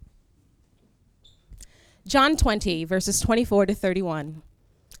John 20, verses 24 to 31.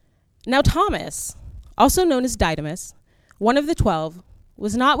 Now Thomas, also known as Didymus, one of the 12,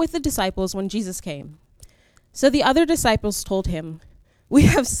 was not with the disciples when Jesus came. So the other disciples told him, "We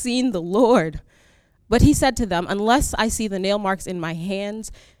have seen the Lord." But he said to them, "Unless I see the nail marks in my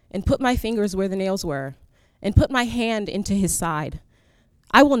hands and put my fingers where the nails were and put my hand into his side,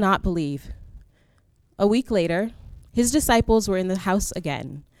 I will not believe." A week later, his disciples were in the house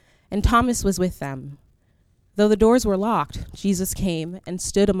again, and Thomas was with them. Though the doors were locked, Jesus came and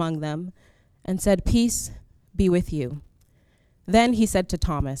stood among them and said, "Peace be with you." Then he said to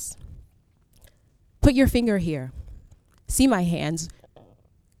Thomas, "Put your finger here. See my hands.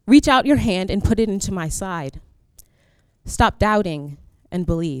 Reach out your hand and put it into my side. Stop doubting and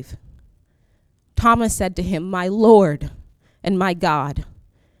believe." Thomas said to him, "My Lord and my God."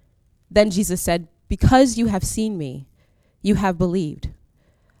 Then Jesus said, "Because you have seen me, you have believed.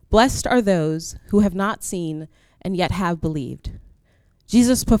 Blessed are those who have not seen and yet have believed."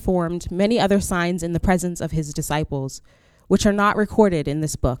 Jesus performed many other signs in the presence of his disciples, which are not recorded in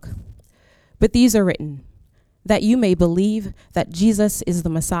this book. But these are written, that you may believe that Jesus is the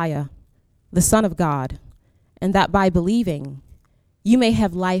Messiah, the Son of God, and that by believing, you may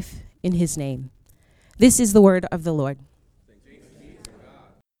have life in his name. This is the word of the Lord.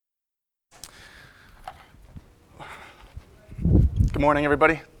 Good morning,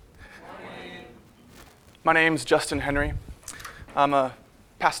 everybody. My name's Justin Henry. I'm a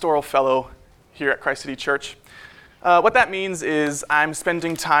pastoral fellow here at Christ City Church. What that means is I'm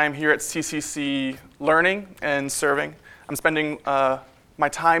spending time here at CCC learning and serving. I'm spending my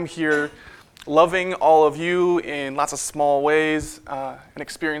time here loving all of you in lots of small ways and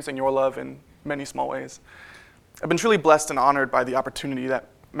experiencing your love in many small ways. I've been truly blessed and honored by the opportunity that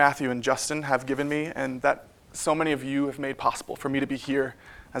Matthew and Justin have given me and that so many of you have made possible for me to be here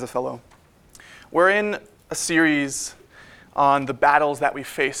as a fellow. We're in a series on the battles that we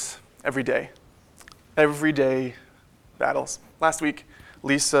face every day. Everyday battles. Last week,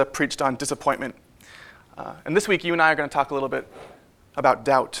 Lisa preached on disappointment. And this week, you and I are going to talk a little bit about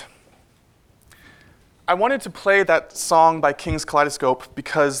doubt. I wanted to play that song by King's Kaleidoscope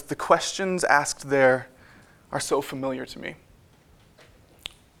because the questions asked there are so familiar to me.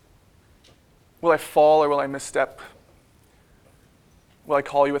 Will I fall or will I misstep? Will I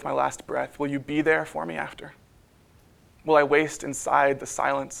call you with my last breath? Will you be there for me after? Will I waste inside the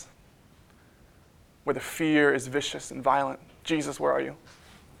silence where the fear is vicious and violent? Jesus, where are you?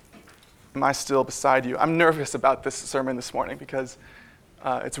 Am I still beside you? I'm nervous about this sermon this morning because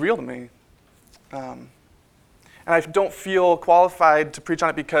it's real to me. And I don't feel qualified to preach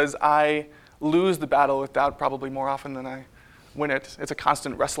on it because I lose the battle with doubt probably more often than I win it. It's a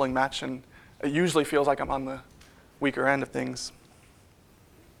constant wrestling match, and it usually feels like I'm on the weaker end of things.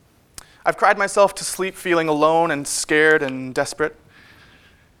 I've cried myself to sleep feeling alone and scared and desperate.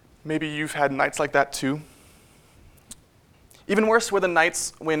 Maybe you've had nights like that too. Even worse were the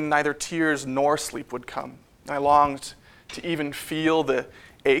nights when neither tears nor sleep would come. I longed to even feel the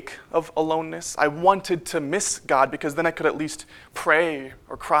ache of aloneness. I wanted to miss God because then I could at least pray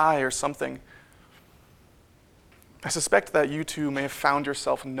or cry or something. I suspect that you too may have found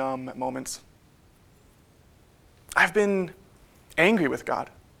yourself numb at moments. I've been angry with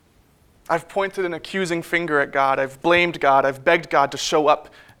God. I've pointed an accusing finger at God. I've blamed God. I've begged God to show up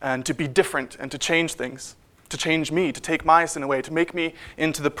and to be different and to change things, to change me, to take my sin away, to make me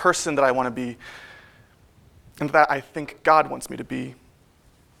into the person that I want to be and that I think God wants me to be.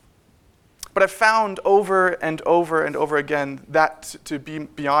 But I've found over and over and over again that to be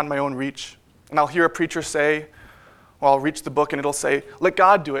beyond my own reach. And I'll hear a preacher say, or I'll reach the book and it'll say, "Let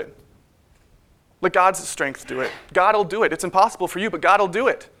God do it. Let God's strength do it. God will do it. It's impossible for you, but God will do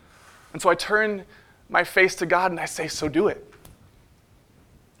it." And so I turn my face to God and I say, "So do it.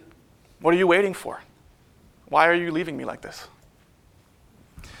 What are you waiting for? Why are you leaving me like this?"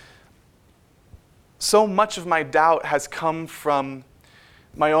 So much of my doubt has come from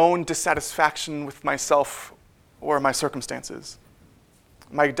my own dissatisfaction with myself or my circumstances.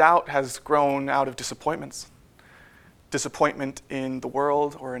 My doubt has grown out of disappointments. Disappointment in the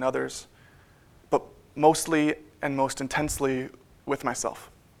world or in others, but mostly and most intensely with myself.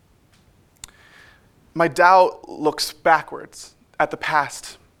 My doubt looks backwards at the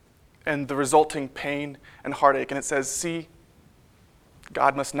past and the resulting pain and heartache, and it says, "See,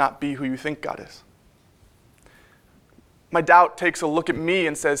 God must not be who you think God is." My doubt takes a look at me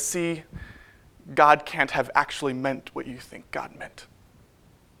and says, "See, God can't have actually meant what you think God meant."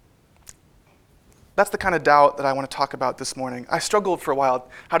 That's the kind of doubt that I want to talk about this morning. I struggled for a while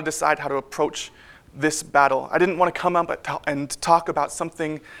how to decide how to approach this battle. I didn't want to come up and talk about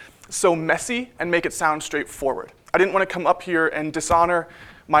something so messy and make it sound straightforward. I didn't want to come up here and dishonor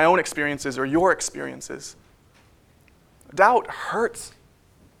my own experiences or your experiences. Doubt hurts.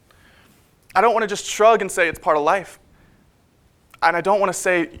 I don't want to just shrug and say it's part of life. And I don't want to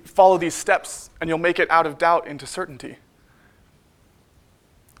say, follow these steps and you'll make it out of doubt into certainty.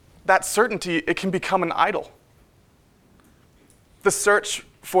 That certainty, it can become an idol. The search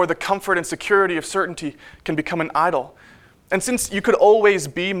for the comfort and security of certainty can become an idol. And since you could always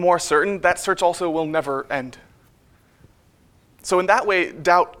be more certain, that search also will never end. So in that way,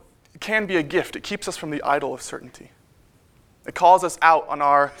 doubt can be a gift. It keeps us from the idol of certainty. It calls us out on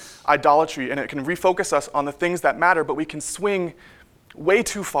our idolatry, and it can refocus us on the things that matter, but we can swing way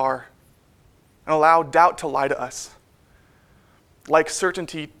too far and allow doubt to lie to us. Like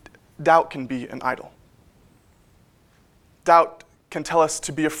certainty, doubt can be an idol. Doubt can tell us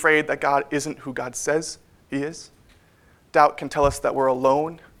to be afraid that God isn't who God says he is. Doubt can tell us that we're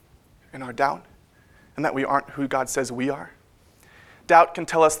alone in our doubt and that we aren't who God says we are. Doubt can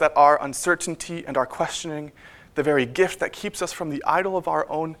tell us that our uncertainty and our questioning, the very gift that keeps us from the idol of our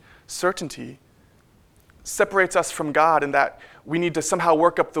own certainty, separates us from God, and that we need to somehow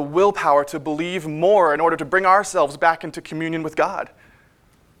work up the willpower to believe more in order to bring ourselves back into communion with God.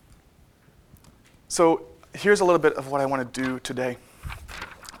 So here's a little bit of what I want to do today.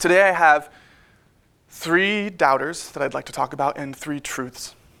 Today I have 3 doubters that I'd like to talk about and 3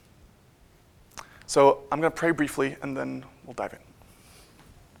 truths. So I'm going to pray briefly and then we'll dive in.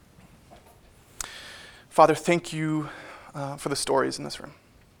 Father, thank you for the stories in this room.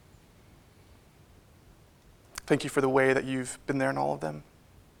 Thank you for the way that you've been there in all of them.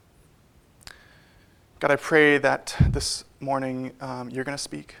 God, I pray that this morning you're going to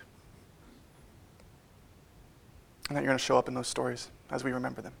speak and that you're going to show up in those stories as we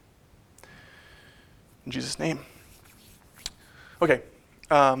remember them. In Jesus' name. Okay.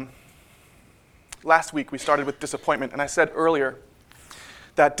 Last week we started with disappointment, and I said earlier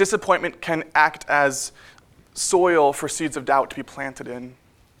that disappointment can act as soil for seeds of doubt to be planted in.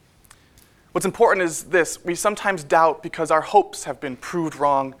 What's important is this: we sometimes doubt because our hopes have been proved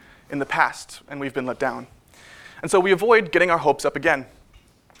wrong in the past and we've been let down. And so we avoid getting our hopes up again.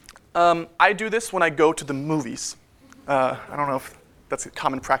 I do this when I go to the movies. I don't know if that's a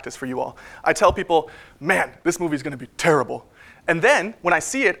common practice for you all. I tell people, man, this movie's going to be terrible. And then when I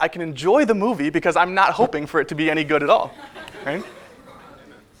see it, I can enjoy the movie because I'm not hoping for it to be any good at all. Right?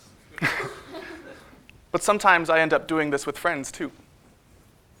 But sometimes I end up doing this with friends too.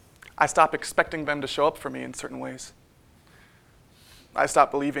 I stop expecting them to show up for me in certain ways. I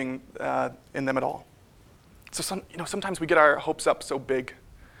stop believing in them at all. So sometimes we get our hopes up so big.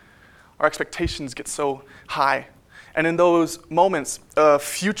 Our expectations get so high. And in those moments, a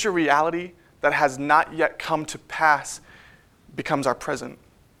future reality that has not yet come to pass becomes our present.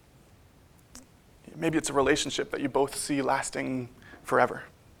 Maybe it's a relationship that you both see lasting forever.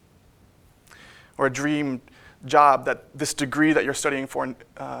 Or a dream job that this degree that you're studying for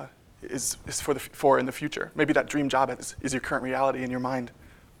is for in the future. Maybe that dream job is your current reality in your mind.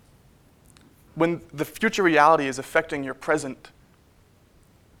 When the future reality is affecting your present,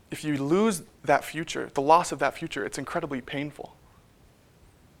 if you lose that future, the loss of that future, it's incredibly painful.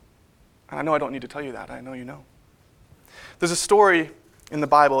 And I know I don't need to tell you that. I know you know. There's a story in the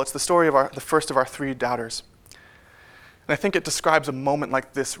Bible. It's the story of the first of our 3 doubters. And I think it describes a moment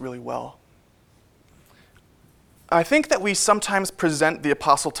like this really well. I think that we sometimes present the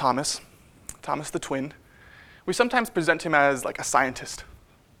Apostle Thomas the twin, we sometimes present him as like a scientist.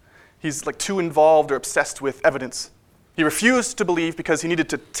 He's like too involved or obsessed with evidence. He refused to believe because he needed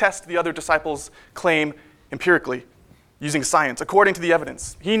to test the other disciples' claim empirically, using science, according to the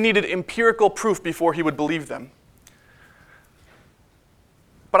evidence. He needed empirical proof before he would believe them.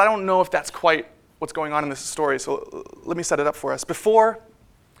 But I don't know if that's quite what's going on in this story, so let me set it up for us. Before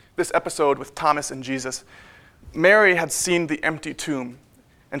this episode with Thomas and Jesus, Mary had seen the empty tomb,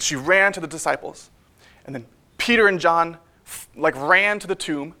 and she ran to the disciples. And then Peter and John ran to the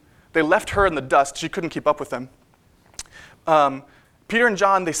tomb. They left her in the dust. She couldn't keep up with them. Peter and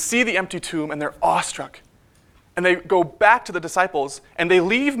John, they see the empty tomb, and they're awestruck. And they go back to the disciples, and they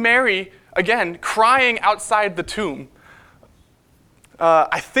leave Mary, again, crying outside the tomb.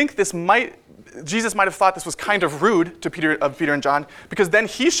 I think Jesus might have thought this was kind of rude to Peter and John, because then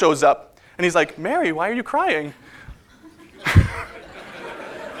he shows up, and he's like, Mary, why are you crying?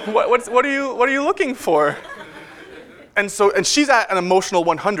 What are you looking for? And she's at an emotional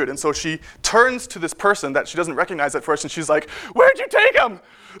 100, and so she turns to this person that she doesn't recognize at first, and she's like, where'd you take him?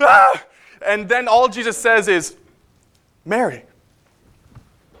 Ah! And then all Jesus says is, Mary.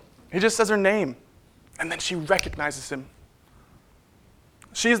 He just says her name. And then she recognizes him.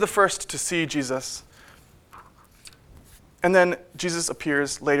 She is the first to see Jesus. And then Jesus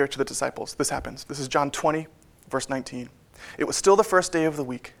appears later to the disciples. This happens. This is John 20, verse 19. It was still the first day of the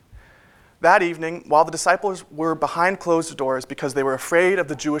week. That evening, while the disciples were behind closed doors because they were afraid of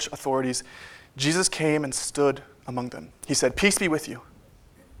the Jewish authorities, Jesus came and stood among them. He said, "Peace be with you."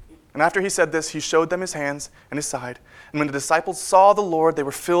 And after he said this, he showed them his hands and his side. And when the disciples saw the Lord, they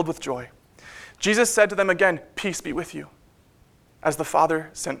were filled with joy. Jesus said to them again, "Peace be with you. As the Father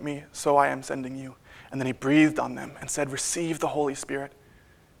sent me, so I am sending you." And then he breathed on them and said, "Receive the Holy Spirit.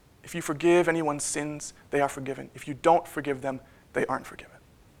 If you forgive anyone's sins, they are forgiven. If you don't forgive them, they aren't forgiven."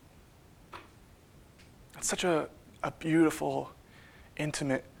 It's such a beautiful,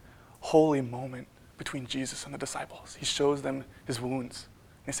 intimate, holy moment between Jesus and the disciples. He shows them his wounds.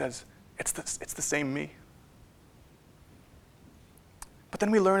 He says, it's the same me. But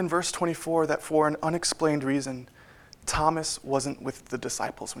then we learn in verse 24 that for an unexplained reason, Thomas wasn't with the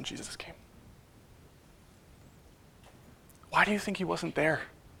disciples when Jesus came. Why do you think he wasn't there?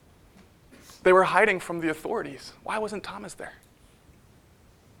 They were hiding from the authorities. Why wasn't Thomas there?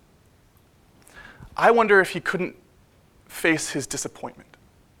 I wonder if he couldn't face his disappointment.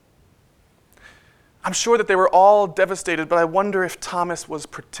 I'm sure that they were all devastated, but I wonder if Thomas was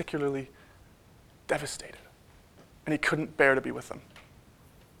particularly devastated and he couldn't bear to be with them.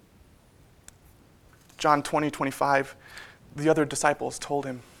 John 20:25, the other disciples told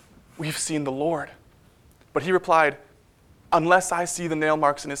him, "We've seen the Lord." But he replied, "Unless I see the nail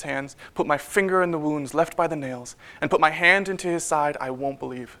marks in his hands, put my finger in the wounds left by the nails, and put my hand into his side, I won't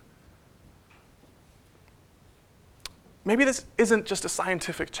believe." Maybe this isn't just a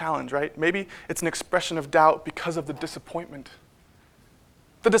scientific challenge, right? Maybe it's an expression of doubt because of the disappointment.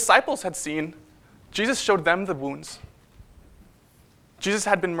 The disciples had seen. Jesus showed them the wounds. Jesus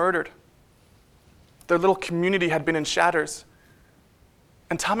had been murdered. Their little community had been in shatters.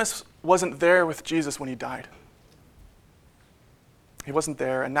 And Thomas wasn't there with Jesus when he died. He wasn't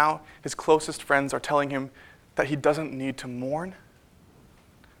there, and now his closest friends are telling him that he doesn't need to mourn.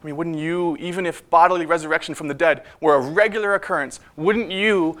 I mean, wouldn't you, even if bodily resurrection from the dead were a regular occurrence, wouldn't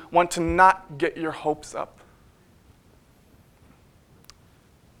you want to not get your hopes up?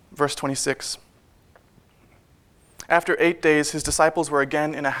 Verse 26. After 8 days, his disciples were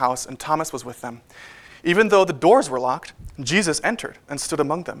again in a house, and Thomas was with them. Even though the doors were locked, Jesus entered and stood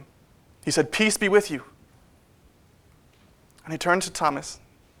among them. He said, "Peace be with you." And he turned to Thomas,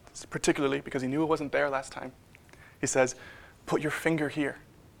 particularly because he knew it wasn't there last time. He says, "Put your finger here.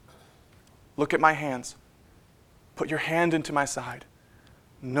 Look at my hands. Put your hand into my side.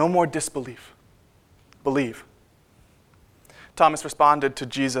 No more disbelief. Believe." Thomas responded to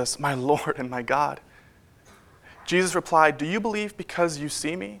Jesus, "My Lord and my God." Jesus replied, "Do you believe because you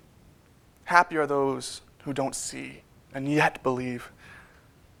see me? Happy are those who don't see and yet believe."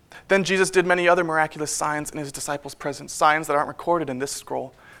 Then Jesus did many other miraculous signs in his disciples' presence, signs that aren't recorded in this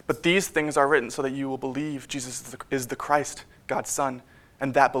scroll. But these things are written so that you will believe Jesus is the Christ, God's Son,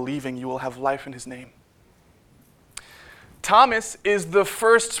 and that believing you will have life in his name. Thomas is the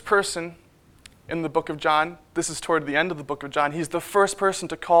first person in the book of John. This is toward the end of the book of John. He's the first person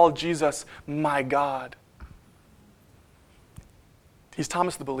to call Jesus my God. He's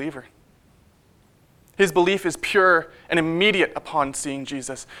Thomas the believer. His belief is pure and immediate upon seeing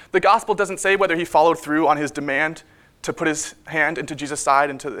Jesus. The gospel doesn't say whether he followed through on his demand to put his hand into Jesus'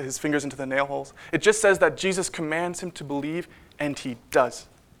 side, into his fingers into the nail holes. It just says that Jesus commands him to believe, and he does.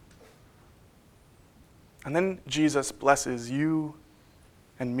 And then Jesus blesses you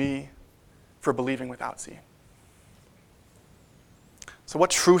and me for believing without seeing. So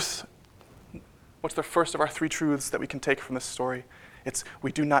what's the first of our three truths that we can take from this story? It's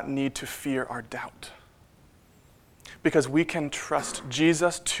we do not need to fear our doubt, because we can trust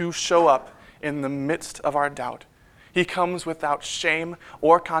Jesus to show up in the midst of our doubt. He comes without shame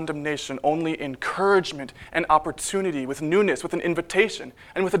or condemnation, only encouragement and opportunity, with newness, with an invitation,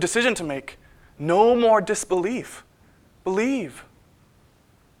 and with a decision to make. No more disbelief. Believe.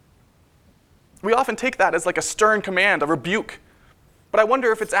 We often take that as like a stern command, a rebuke. But I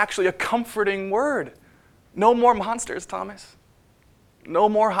wonder if it's actually a comforting word. No more monsters, Thomas. No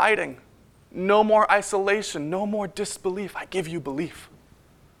more hiding. No more isolation. No more disbelief. I give you belief.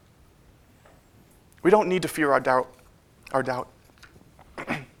 We don't need to fear our doubt.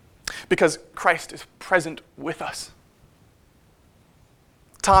 Because Christ is present with us.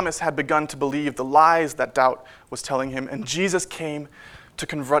 Thomas had begun to believe the lies that doubt was telling him, and Jesus came to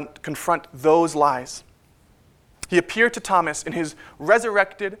confront those lies. He appeared to Thomas in his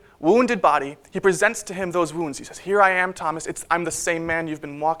resurrected, wounded body. He presents to him those wounds. He says, "Here I am, Thomas. I'm the same man you've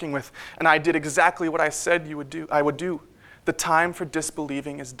been walking with, and I did exactly what I said I would do. The time for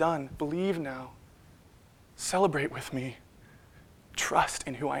disbelieving is done. Believe now. Celebrate with me. Trust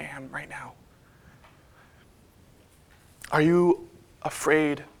in who I am right now." Are you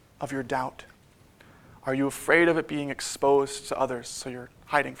afraid of your doubt? Are you afraid of it being exposed to others, so you're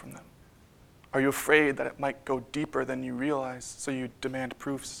hiding from them? Are you afraid that it might go deeper than you realize, so you demand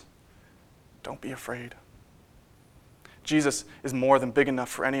proofs? Don't be afraid. Jesus is more than big enough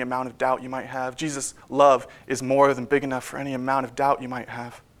for any amount of doubt you might have. Jesus' love is more than big enough for any amount of doubt you might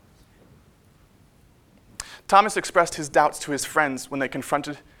have. Thomas expressed his doubts to his friends when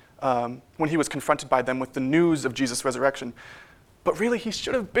he was confronted by them with the news of Jesus' resurrection. But really, he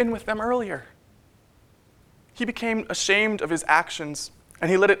should have been with them earlier. He became ashamed of his actions, and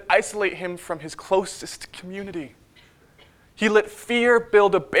he let it isolate him from his closest community. He let fear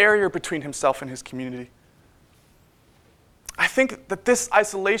build a barrier between himself and his community. I think that this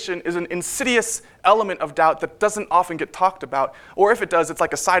isolation is an insidious element of doubt that doesn't often get talked about, or if it does, it's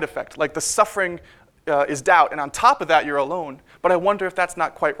like a side effect, like the suffering is doubt, and on top of that, you're alone. But I wonder if that's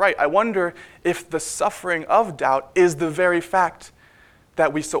not quite right. I wonder if the suffering of doubt is the very fact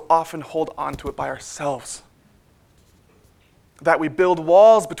that we so often hold on to it by ourselves. That we build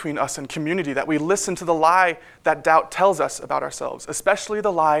walls between us and community, that we listen to the lie that doubt tells us about ourselves, especially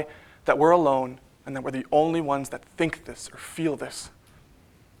the lie that we're alone and that we're the only ones that think this or feel this.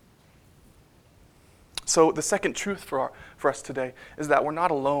 So the second truth for us today is that we're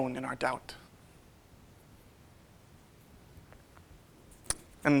not alone in our doubt.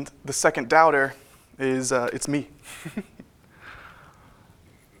 And the second doubter is, it's me.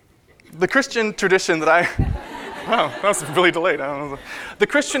 The Christian tradition that I... Wow, that was really delayed. I don't know. The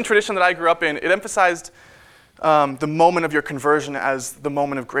Christian tradition that I grew up in, it emphasized the moment of your conversion as the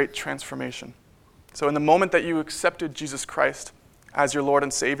moment of great transformation. So in the moment that you accepted Jesus Christ as your Lord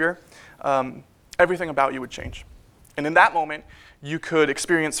and Savior, everything about you would change. And in that moment, you could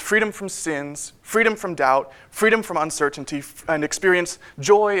experience freedom from sins, freedom from doubt, freedom from uncertainty, and experience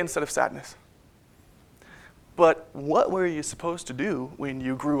joy instead of sadness. But what were you supposed to do when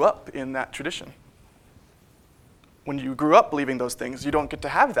you grew up in that tradition? When you grew up believing those things, you don't get to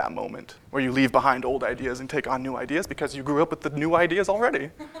have that moment where you leave behind old ideas and take on new ideas because you grew up with the new ideas already.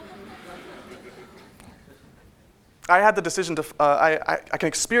 I had the decision to, I can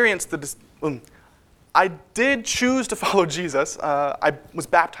experience I did choose to follow Jesus. I was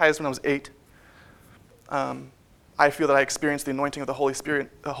baptized when I was 8. I feel that I experienced the anointing of the Holy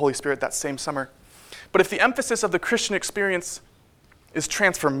Spirit that same summer. But if the emphasis of the Christian experience is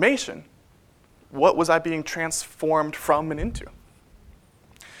transformation, what was I being transformed from and into?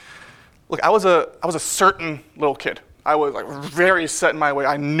 Look, I was a certain little kid. I was like very set in my way.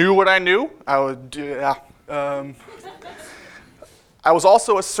 I knew what I knew. I was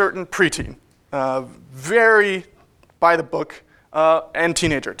also a certain preteen, very by the book, and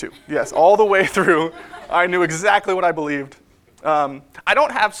teenager too. Yes, all the way through, I knew exactly what I believed. I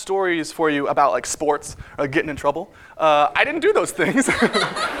don't have stories for you about like sports or getting in trouble. I didn't do those things.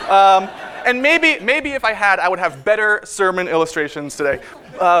 And maybe if I had, I would have better sermon illustrations today.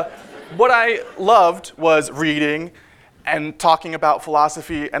 What I loved was reading and talking about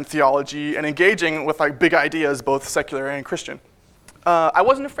philosophy and theology and engaging with like big ideas, both secular and Christian. I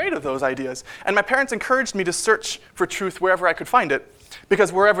wasn't afraid of those ideas. And my parents encouraged me to search for truth wherever I could find it,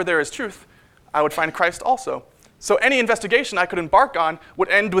 because wherever there is truth, I would find Christ also. So any investigation I could embark on would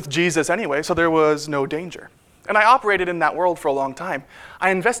end with Jesus anyway, so there was no danger. And I operated in that world for a long time.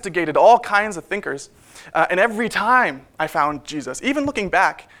 I investigated all kinds of thinkers, and every time I found Jesus, even looking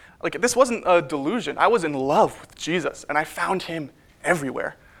back, like this wasn't a delusion. I was in love with Jesus, and I found him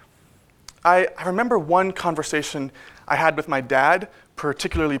everywhere. I remember one conversation I had with my dad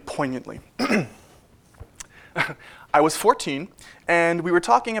particularly poignantly. I was 14, and we were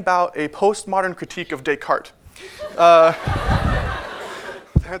talking about a postmodern critique of Descartes.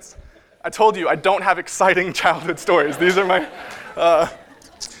 I told you, I don't have exciting childhood stories. These are my...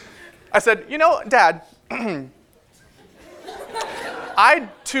 I said, you know, Dad, I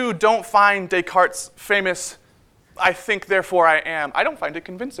too don't find Descartes' famous, "I think, therefore I am." I don't find it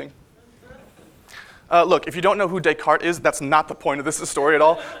convincing. Look, if you don't know who Descartes is, that's not the point of this story at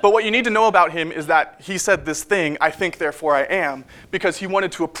all. But what you need to know about him is that he said this thing, "I think, therefore I am," because he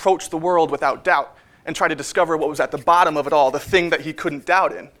wanted to approach the world without doubt and try to discover what was at the bottom of it all, the thing that he couldn't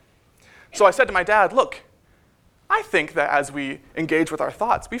doubt in. So I said to my dad, look, I think that as we engage with our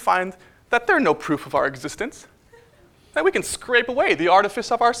thoughts, we find that they're no proof of our existence, that we can scrape away the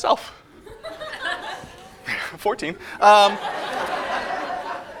artifice of ourself. 14.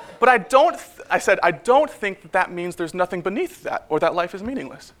 But I don't think that means there's nothing beneath that or that life is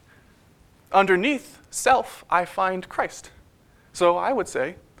meaningless. Underneath self, I find Christ. So I would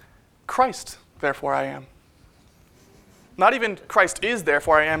say, Christ, therefore I am. Not even Christ is,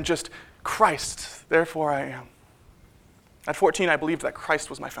 therefore I am, just Christ, therefore I am. At 14, I believed that Christ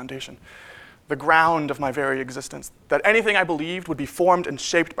was my foundation, the ground of my very existence, that anything I believed would be formed and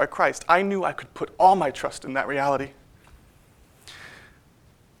shaped by Christ. I knew I could put all my trust in that reality.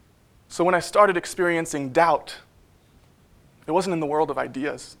 So when I started experiencing doubt, it wasn't in the world of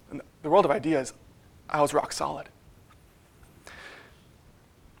ideas. In the world of ideas, I was rock solid.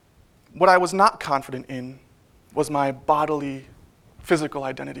 What I was not confident in was my bodily, physical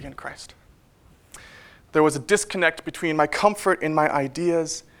identity in Christ. There was a disconnect between my comfort in my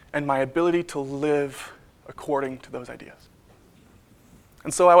ideas and my ability to live according to those ideas.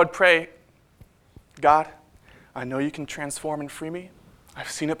 And so I would pray, God, I know you can transform and free me.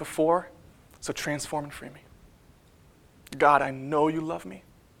 I've seen it before, so transform and free me. God, I know you love me.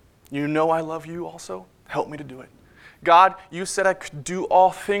 You know I love you also. Help me to do it. God, you said I could do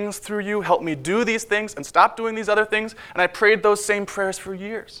all things through you. Help me do these things and stop doing these other things. And I prayed those same prayers for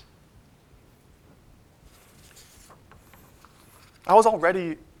years. I was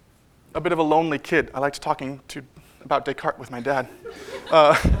already a bit of a lonely kid. I liked talking about Descartes with my dad.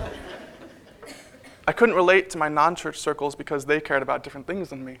 I couldn't relate to my non-church circles because they cared about different things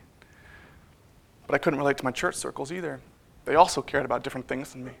than me. But I couldn't relate to my church circles either. They also cared about different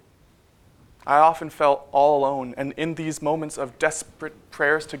things than me. I often felt all alone, and in these moments of desperate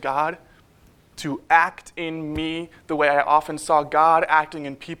prayers to God to act in me the way I often saw God acting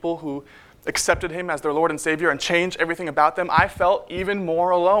in people who accepted him as their Lord and Savior and changed everything about them, I felt even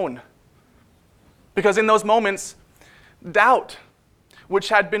more alone. Because in those moments, doubt, which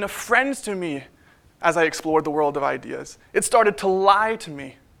had been a friend to me as I explored the world of ideas, it started to lie to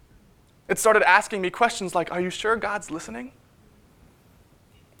me. It started asking me questions like, are you sure God's listening?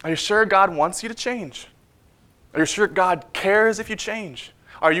 Are you sure God wants you to change? Are you sure God cares if you change?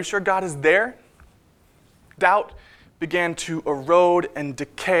 Are you sure God is there? Doubt began to erode and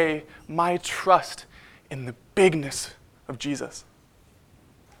decay my trust in the bigness of Jesus.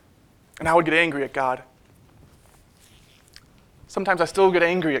 And I would get angry at God. Sometimes I still get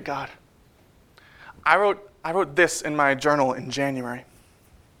angry at God. I wrote this in my journal in January.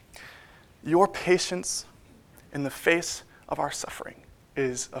 Your patience in the face of our suffering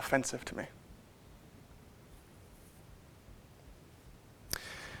is offensive to me.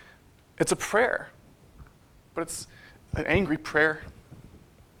 It's a prayer, but it's an angry prayer.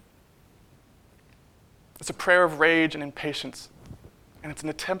 It's a prayer of rage and impatience, and it's an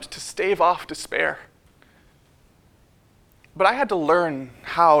attempt to stave off despair. But I had to learn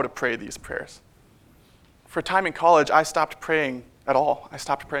how to pray these prayers. For a time in college, I stopped praying at all. I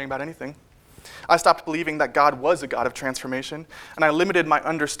stopped praying about anything. I stopped believing that God was a God of transformation, and I limited my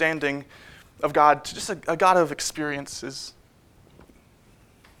understanding of God to just a God of experiences.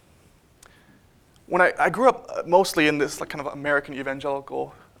 When I grew up mostly in this kind of American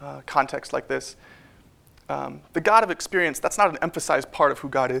evangelical context like this, the God of experience, that's not an emphasized part of who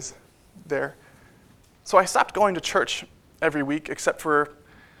God is there. So I stopped going to church every week except for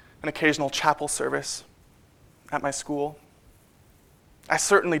an occasional chapel service at my school. I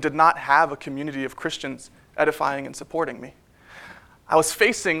certainly did not have a community of Christians edifying and supporting me. I was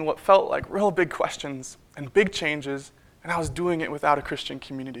facing what felt like real big questions and big changes, and I was doing it without a Christian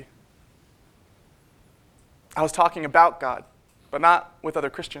community. I was talking about God, but not with other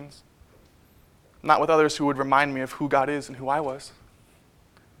Christians, not with others who would remind me of who God is and who I was.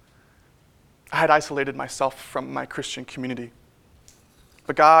 I had isolated myself from my Christian community,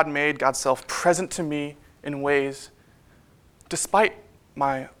 but God made God's self present to me in ways despite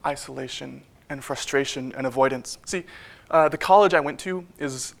my isolation and frustration and avoidance. See, the college I went to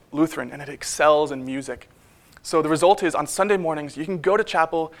is Lutheran, and it excels in music. So the result is on Sunday mornings, you can go to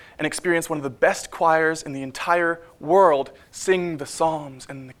chapel and experience one of the best choirs in the entire world sing the Psalms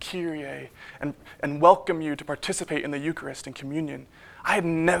and the Kyrie and welcome you to participate in the Eucharist and communion. I had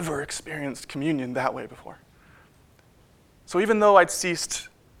never experienced communion that way before. So even though I'd ceased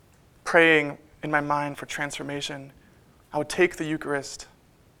praying in my mind for transformation, I would take the Eucharist,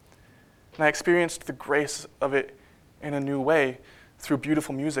 and I experienced the grace of it in a new way through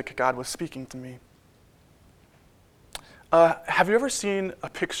beautiful music God was speaking to me. Have you ever seen a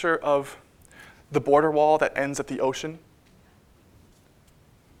picture of the border wall that ends at the ocean?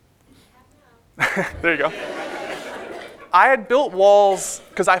 There you go. I had built walls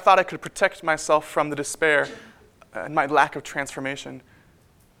because I thought I could protect myself from the despair and my lack of transformation.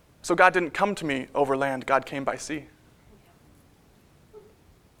 So God didn't come to me over land, God came by sea.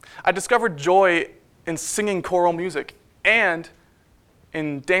 I discovered joy in singing choral music and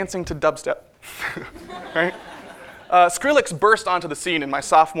in dancing to dubstep, right? Skrillex burst onto the scene in my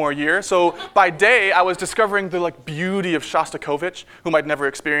sophomore year, so by day I was discovering the beauty of Shostakovich, whom I'd never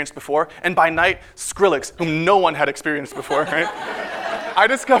experienced before, and by night, Skrillex, whom no one had experienced before, right? I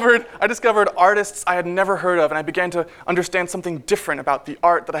discovered artists I had never heard of, and I began to understand something different about the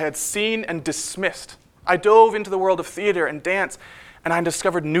art that I had seen and dismissed. I dove into the world of theater and dance, and I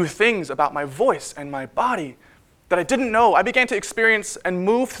discovered new things about my voice and my body that I didn't know. I began to experience and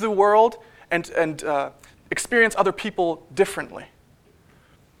move through the world and experience other people differently.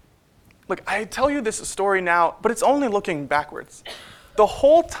 Look, I tell you this story now, but it's only looking backwards. The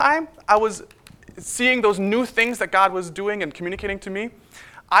whole time I was seeing those new things that God was doing and communicating to me,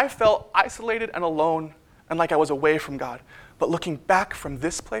 I felt isolated and alone and like I was away from God. But looking back from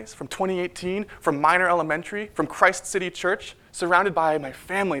this place, from 2018, from Minor Elementary, from Christ City Church, surrounded by my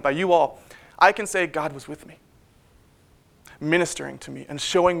family, by you all, I can say God was with me, ministering to me and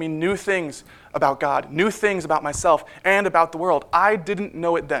showing me new things about God, new things about myself and about the world. I didn't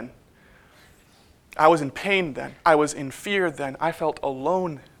know it then. I was in pain then. I was in fear then. I felt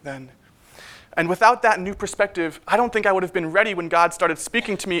alone then. And without that new perspective, I don't think I would have been ready when God started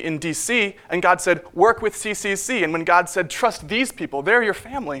speaking to me in DC and God said, work with CCC. And when God said, trust these people, they're your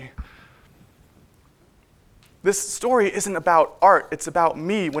family. This story isn't about art, it's about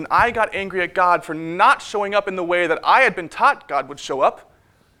me. When I got angry at God for not showing up in the way that I had been taught God would show up,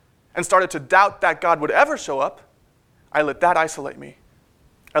 and started to doubt that God would ever show up, I let that isolate me.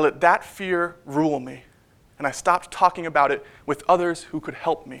 I let that fear rule me. And I stopped talking about it with others who could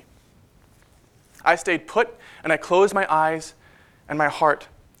help me. I stayed put, and I closed my eyes and my heart,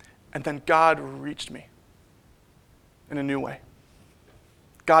 and then God reached me in a new way.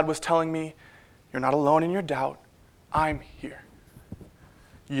 God was telling me, you're not alone in your doubt. I'm here.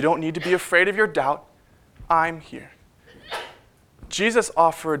 You don't need to be afraid of your doubt. I'm here. Jesus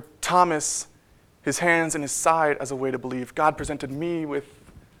offered Thomas his hands and his side as a way to believe. God presented me with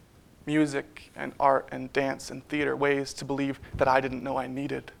music and art and dance and theater, ways to believe that I didn't know I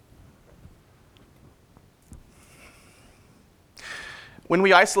needed. When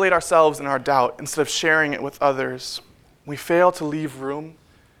we isolate ourselves in our doubt instead of sharing it with others, we fail to leave room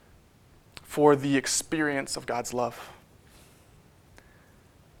for the experience of God's love.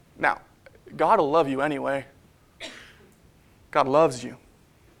 Now, God will love you anyway. God loves you.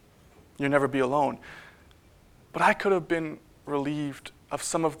 You'll never be alone. But I could have been relieved of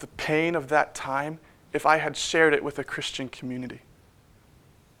some of the pain of that time if I had shared it with a Christian community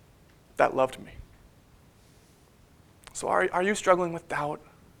that loved me. So are you struggling with doubt?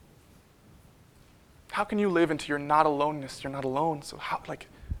 How can you live into your not aloneness? You're not alone, so how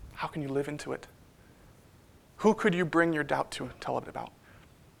can you live into it? Who could you bring your doubt to and tell it about?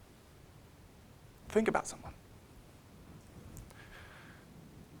 Think about someone.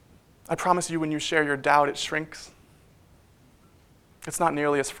 I promise you, when you share your doubt, it shrinks. It's not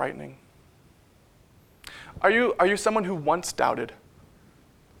nearly as frightening. Are you someone who once doubted?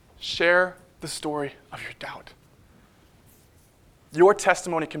 Share the story of your doubt. Your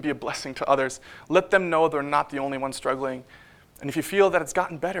testimony can be a blessing to others. Let them know they're not the only one struggling. And if you feel that it's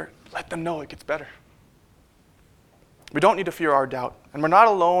gotten better, let them know it gets better. We don't need to fear our doubt. And we're not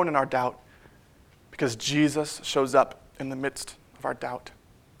alone in our doubt because Jesus shows up in the midst of our doubt.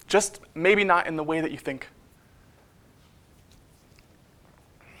 Just maybe not in the way that you think.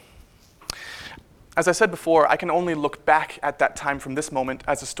 As I said before, I can only look back at that time from this moment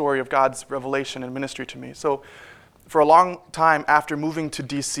as a story of God's revelation and ministry to me. So for a long time after moving to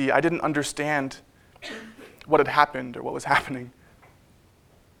DC, I didn't understand what had happened or what was happening.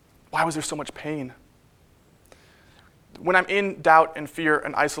 Why was there so much pain? When I'm in doubt and fear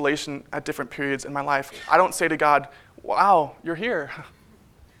and isolation at different periods in my life, I don't say to God, wow, you're here.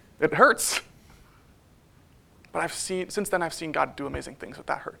 It hurts. But since then I've seen God do amazing things with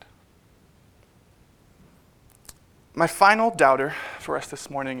that hurt. My final doubter for us this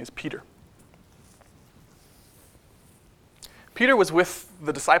morning is Peter. Peter was with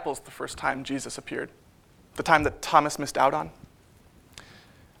the disciples the first time Jesus appeared, the time that Thomas missed out on.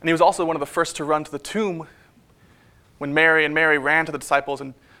 And he was also one of the first to run to the tomb when Mary ran to the disciples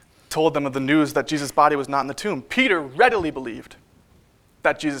and told them of the news that Jesus' body was not in the tomb. Peter readily believed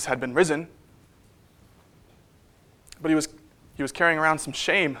that Jesus had been risen, but he was carrying around some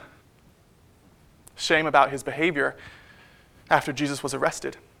shame about his behavior after Jesus was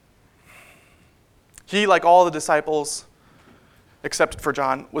arrested. He, like all the disciples, except for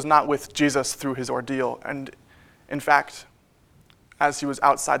John, was not with Jesus through his ordeal. And in fact, as he was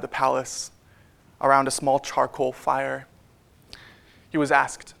outside the palace around a small charcoal fire, he was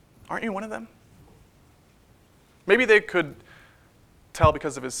asked, "Aren't you one of them?" Maybe they could tell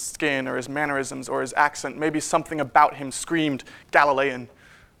because of his skin or his mannerisms or his accent. Maybe something about him screamed Galilean.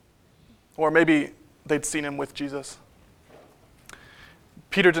 Or maybe they'd seen him with Jesus.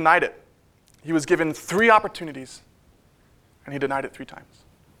 Peter denied it. He was given 3 opportunities, and he denied it 3 times.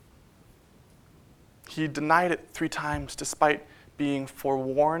 He denied it 3 times despite being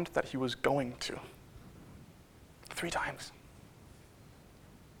forewarned that he was going to. 3 times.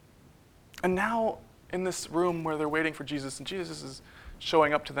 And now, in this room where they're waiting for Jesus, and Jesus is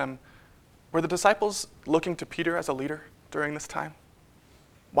showing up to them, were the disciples looking to Peter as a leader during this time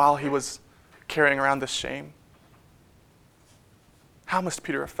while he was carrying around this shame? How must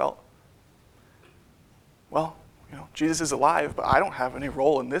Peter have felt? Well, Jesus is alive, but I don't have any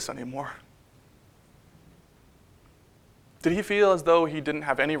role in this anymore. Did he feel as though he didn't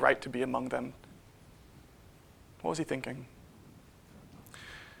have any right to be among them? What was he thinking?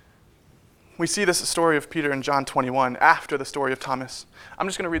 We see this story of Peter in John 21 after the story of Thomas. I'm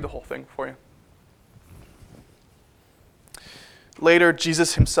just going to read the whole thing for you. Later,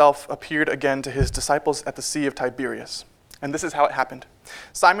 Jesus himself appeared again to his disciples at the Sea of Tiberias. And this is how it happened.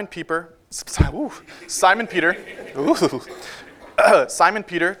 Simon Peter, Simon Peter,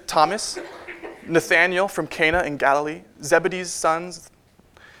 Thomas, Nathanael from Cana in Galilee, Zebedee's sons,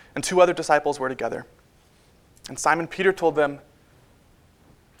 and 2 other disciples were together. And Simon Peter told them,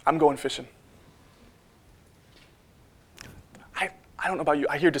 "I'm going fishing." I don't know about you.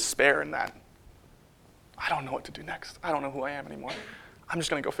 I hear despair in that. I don't know what to do next. I don't know who I am anymore. I'm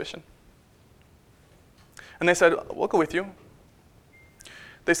just going to go fishing. And they said, "We'll go with you."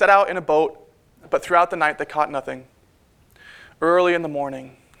 They set out in a boat, but throughout the night they caught nothing. Early in the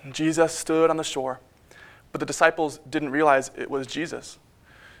morning, Jesus stood on the shore, but the disciples didn't realize it was Jesus.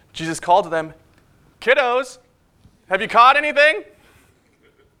 Jesus called to them, "Kiddos, have you caught anything?"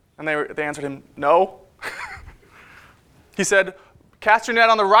 And they answered him, "No." He said, "Cast your net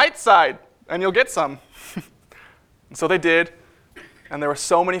on the right side, and you'll get some." And so they did, and there were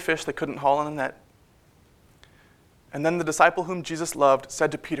so many fish they couldn't haul in the net. And then the disciple whom Jesus loved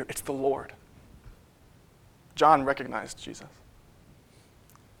said to Peter, "It's the Lord." John recognized Jesus.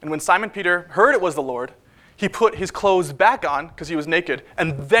 And when Simon Peter heard it was the Lord, he put his clothes back on because he was naked,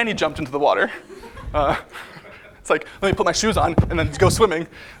 and then he jumped into the water. It's like, let me put my shoes on and then go swimming.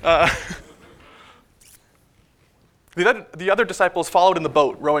 The other disciples followed in the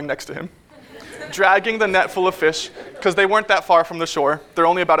boat, rowing next to him, dragging the net full of fish because they weren't that far from the shore. They're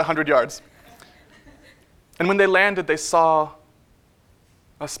only about 100 yards. And when they landed, they saw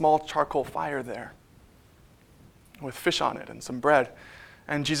a small charcoal fire there with fish on it and some bread.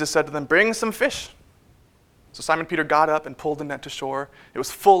 And Jesus said to them, "Bring some fish." So Simon Peter got up and pulled the net to shore. It was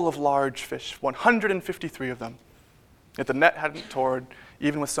full of large fish, 153 of them. Yet the net hadn't torn,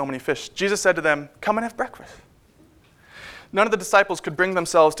 even with so many fish. Jesus said to them, "Come and have breakfast." None of the disciples could bring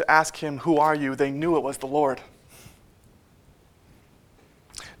themselves to ask him, "Who are you?" They knew it was the Lord.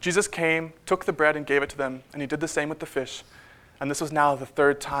 Jesus came, took the bread and gave it to them, and he did the same with the fish. And this was now the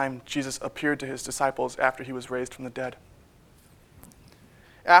 3rd time Jesus appeared to his disciples after he was raised from the dead.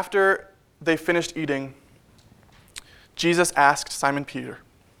 After they finished eating, Jesus asked Simon Peter,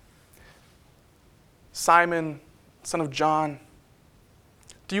 "Simon, son of John,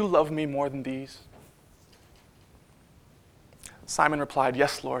 do you love me more than these?" Simon replied,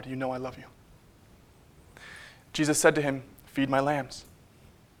 "Yes, Lord, you know I love you." Jesus said to him, "Feed my lambs."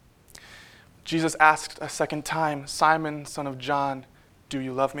 Jesus asked a 2nd time, "Simon, son of John, do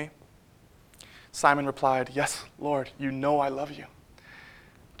you love me?" Simon replied, "Yes, Lord, you know I love you."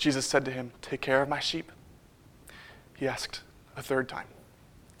 Jesus said to him, "Take care of my sheep." He asked a 3rd time,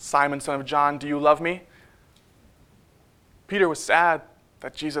 "Simon, son of John, do you love me?" Peter was sad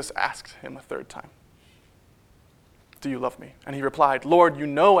that Jesus asked him a 3rd time, "Do you love me?" And he replied, "Lord, you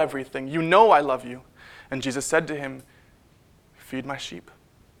know everything. You know I love you." And Jesus said to him, "Feed my sheep."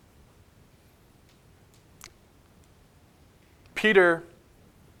 Peter,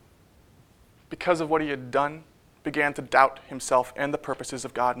 because of what he had done, began to doubt himself and the purposes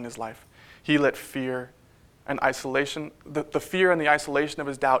of God in his life. He let fear and isolation, the fear and the isolation of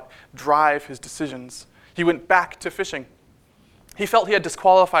his doubt, drive his decisions. He went back to fishing. He felt he had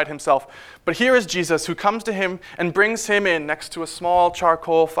disqualified himself. But here is Jesus who comes to him and brings him in next to a small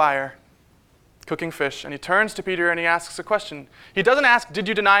charcoal fire, cooking fish. And he turns to Peter and he asks a question. He doesn't ask, "Did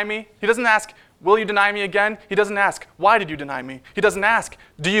you deny me?" He doesn't ask, "Will you deny me again?" He doesn't ask, "Why did you deny me?" He doesn't ask,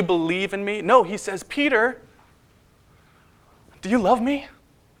 "Do you believe in me?" No, he says, "Peter, do you love me?"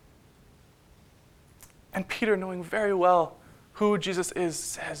 And Peter, knowing very well who Jesus is,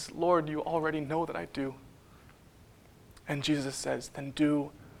 says, Lord, you already know that I do. And Jesus says, then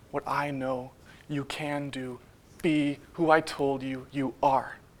do what I know you can do. Be who I told you you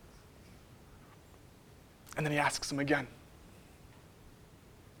are. And then he asks him again.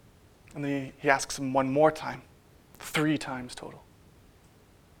 And then he asks him one more time, 3 times total.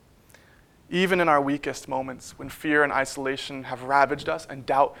 Even in our weakest moments, when fear and isolation have ravaged us and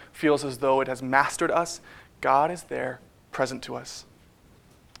doubt feels as though it has mastered us, God is there, present to us.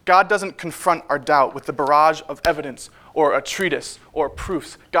 God doesn't confront our doubt with the barrage of evidence or a treatise or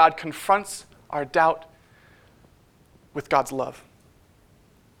proofs. God confronts our doubt with God's love.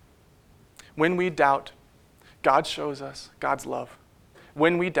 When we doubt, God shows us God's love.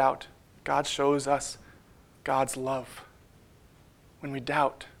 When we doubt, God shows us God's love. When we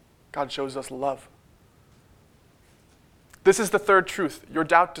doubt, God shows us love. This is the third truth. Your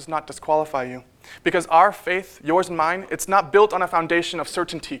doubt does not disqualify you. Because our faith, yours and mine, it's not built on a foundation of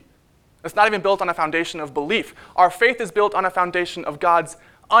certainty. It's not even built on a foundation of belief. Our faith is built on a foundation of God's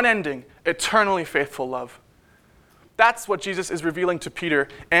unending, eternally faithful love. That's what Jesus is revealing to Peter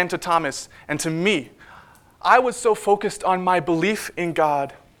and to Thomas and to me. I was so focused on my belief in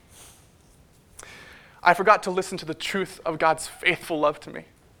God, I forgot to listen to the truth of God's faithful love to me.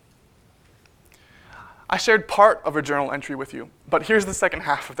 I shared part of a journal entry with you, but here's the second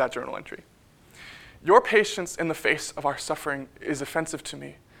half of that journal entry. Your patience in the face of our suffering is offensive to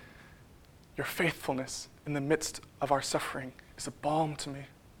me. Your faithfulness in the midst of our suffering is a balm to me.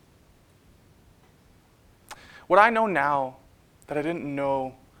 What I know now that I didn't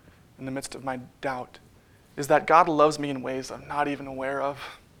know in the midst of my doubt is that God loves me in ways I'm not even aware of.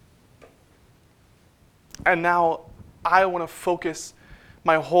 And now I want to focus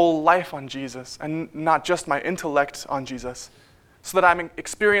my whole life on Jesus and not just my intellect on Jesus, so that I'm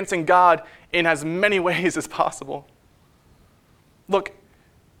experiencing God in as many ways as possible. Look,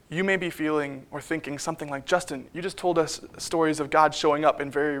 you may be feeling or thinking something like, Justin, you just told us stories of God showing up in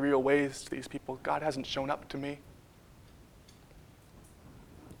very real ways to these people. God hasn't shown up to me.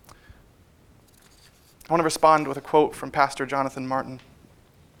 I want to respond with a quote from Pastor Jonathan Martin.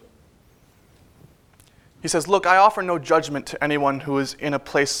 He says, look, I offer no judgment to anyone who is in a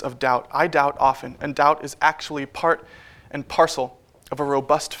place of doubt. I doubt often, and doubt is actually part and parcel of a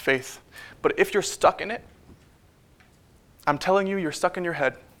robust faith. But if you're stuck in it, I'm telling you, you're stuck in your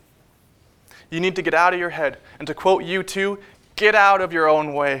head. You need to get out of your head. And to quote U2, get out of your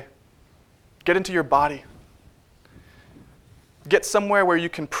own way. Get into your body. Get somewhere where you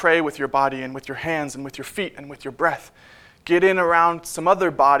can pray with your body and with your hands and with your feet and with your breath. Get in around some other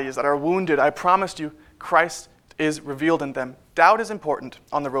bodies that are wounded. I promised you, Christ is revealed in them. Doubt is important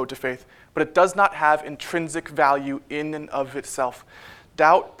on the road to faith, but it does not have intrinsic value in and of itself.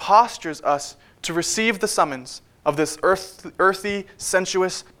 Doubt postures us to receive the summons of this earthy,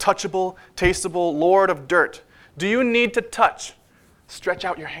 sensuous, touchable, tasteable Lord of dirt. Do you need to touch? Stretch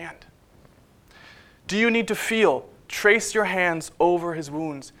out your hand. Do you need to feel? Trace your hands over his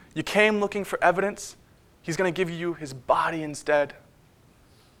wounds. You came looking for evidence. He's going to give you his body instead.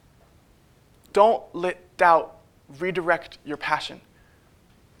 Don't let doubt redirect your passion.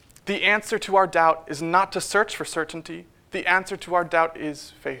 The answer to our doubt is not to search for certainty. The answer to our doubt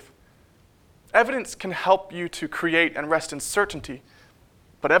is faith. Evidence can help you to create and rest in certainty,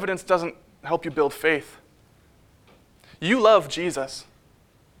 but evidence doesn't help you build faith. You love Jesus,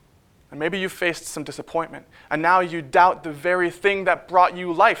 and maybe you faced some disappointment, and now you doubt the very thing that brought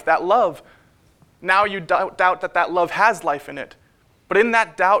you life, that love. Now you doubt that love has life in it. But in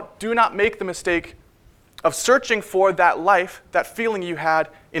that doubt, do not make the mistake of searching for that life, that feeling you had,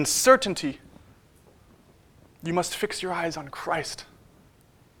 in certainty. You must fix your eyes on Christ.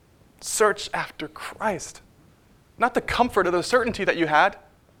 Search after Christ, not the comfort or the certainty that you had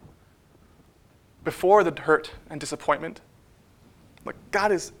before the hurt and disappointment. But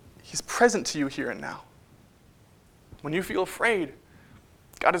God He's present to you here and now. When you feel afraid,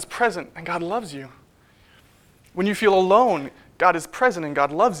 God is present and God loves you. When you feel alone, God is present and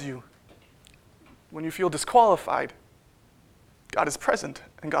God loves you. When you feel disqualified, God is present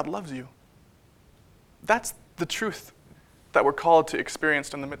and God loves you. That's the truth that we're called to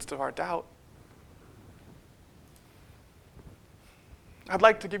experience in the midst of our doubt. I'd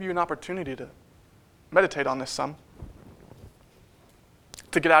like to give you an opportunity to meditate on this some,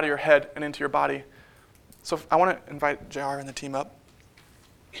 to get out of your head and into your body. So I want to invite JR and the team up.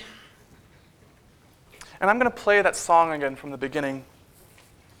 And I'm going to play that song again from the beginning.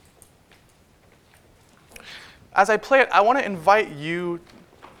 As I play it, I want to invite you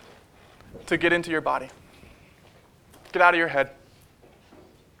to get into your body. Get out of your head.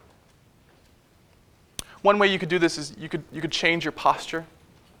 One way you could do this is you could change your posture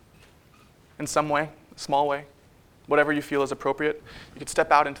in some way, a small way, whatever you feel is appropriate. You could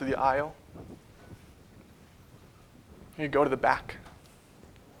step out into the aisle. You could go to the back.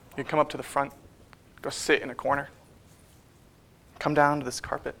 You could come up to the front, go sit in a corner. Come down to this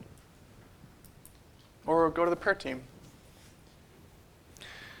carpet. Or go to the prayer team.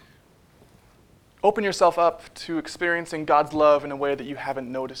 Open yourself up to experiencing God's love in a way that you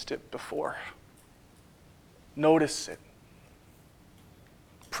haven't noticed it before. Notice it.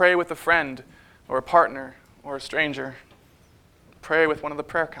 Pray with a friend or a partner or a stranger. Pray with one of the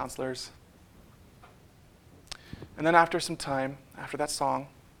prayer counselors. And then after some time, after that song,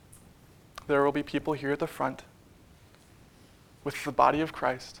 there will be people here at the front with the body of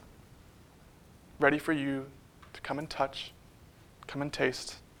Christ, ready for you to come and touch, come and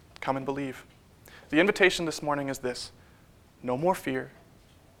taste, come and believe. The invitation this morning is this: no more fear,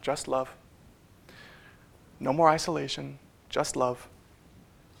 just love. No more isolation, just love.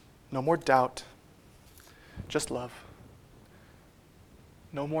 No more doubt, just love.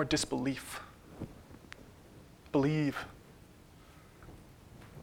 No more disbelief. Believe.